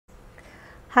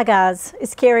Hi guys,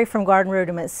 it's Carrie from Garden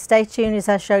Rudiments. Stay tuned as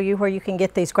I show you where you can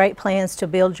get these great plans to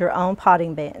build your own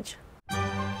potting bench.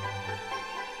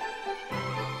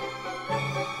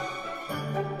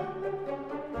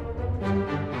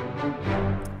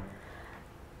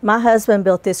 My husband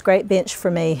built this great bench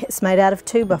for me. It's made out of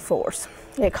 2x4s.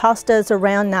 It cost us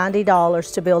around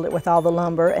 $90 to build it with all the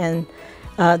lumber and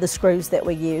the screws that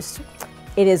we used.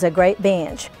 It is a great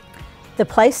bench. The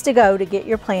place to go to get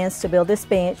your plans to build this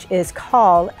bench is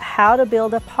called How to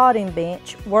Build a Potting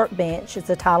Bench Workbench. It's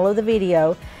the title of the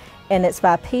video, and it's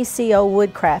by PCO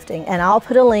Woodcrafting. And I'll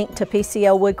put a link to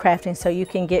PCO Woodcrafting so you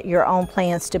can get your own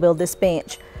plans to build this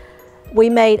bench. We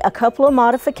made a couple of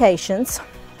modifications.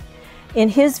 In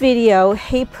his video,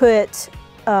 he put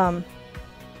a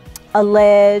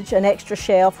ledge, an extra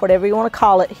shelf, whatever you want to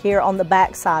call it, here on the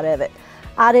back side of it.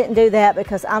 I didn't do that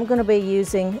because I'm going to be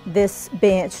using this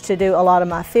bench to do a lot of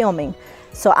my filming.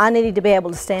 So I needed to be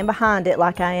able to stand behind it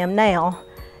like I am now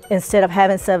instead of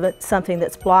having something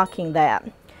that's blocking that.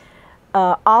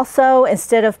 Also,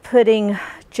 instead of putting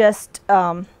just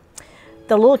the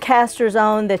little casters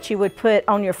on that you would put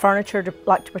on your furniture to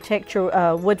protect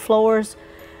your wood floors,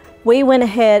 we went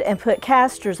ahead and put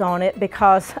casters on it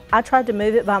because I tried to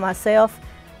move it by myself.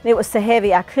 It was so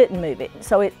heavy I couldn't move it.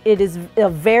 So it is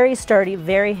a very sturdy,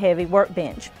 very heavy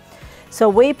workbench. So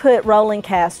we put rolling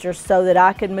casters so that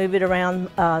I could move it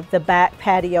around the back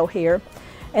patio here.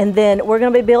 And then we're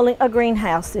going to be building a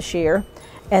greenhouse this year.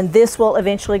 And this will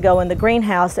eventually go in the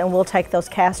greenhouse and we'll take those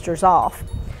casters off.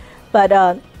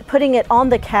 But putting it on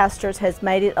the casters has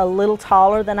made it a little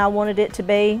taller than I wanted it to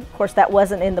be. Of course, that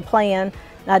wasn't in the plan.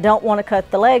 And I don't want to cut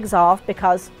the legs off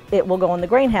because it will go in the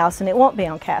greenhouse and it won't be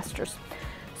on casters.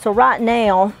 So right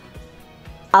now,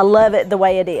 I love it the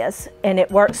way it is, and it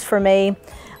works for me.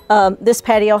 This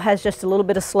patio has just a little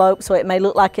bit of slope, so it may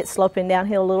look like it's sloping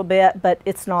downhill a little bit, but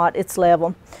it's not, it's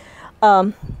level.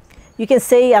 You can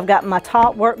see I've got my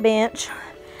top workbench,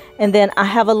 and then I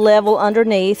have a level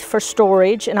underneath for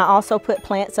storage, and I also put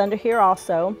plants under here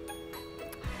also.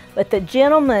 But the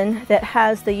gentleman that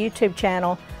has the YouTube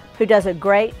channel, who does a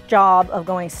great job of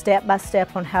going step by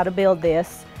step on how to build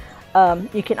this,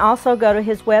 you can also go to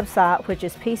his website, which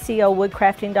is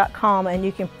pcowoodcrafting.com, and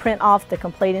you can print off the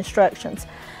complete instructions.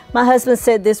 My husband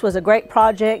said this was a great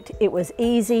project. It was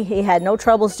easy. He had no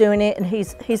troubles doing it, and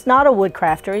he's not a wood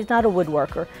crafter. He's not a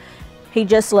woodworker. He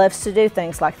just loves to do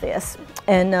things like this.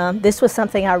 And this was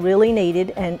something I really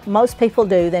needed, and most people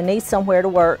do. They need somewhere to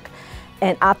work,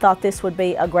 and I thought this would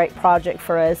be a great project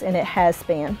for us, and it has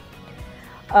been.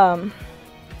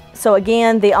 So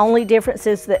again, the only difference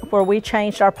is that where we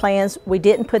changed our plans, we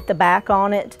didn't put the back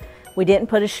on it. We didn't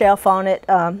put a shelf on it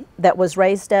that was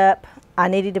raised up. I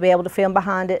needed to be able to film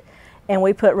behind it. And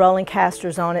we put rolling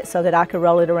casters on it so that I could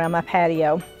roll it around my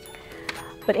patio.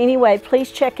 But anyway,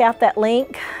 please check out that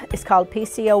link. It's called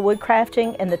PCO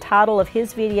Woodcrafting, and the title of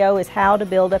his video is How to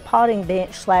Build a Potting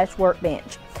Bench /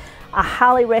 Workbench. I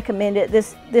highly recommend it.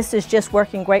 This is just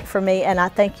working great for me, and I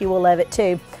think you will love it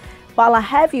too. While I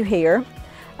have you here,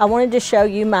 I wanted to show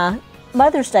you my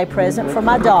Mother's Day present for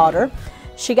my daughter.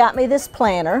 She got me this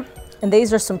planter, and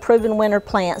these are some proven winter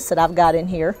plants that I've got in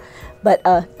here. But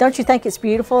don't you think it's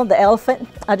beautiful, the elephant?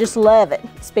 I just love it.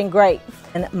 It's been great.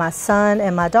 And my son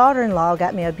and my daughter-in-law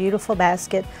got me a beautiful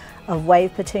basket of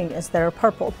wave petunias that are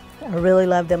purple. I really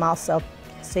love them also.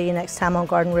 See you next time on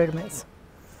Garden Rudiments.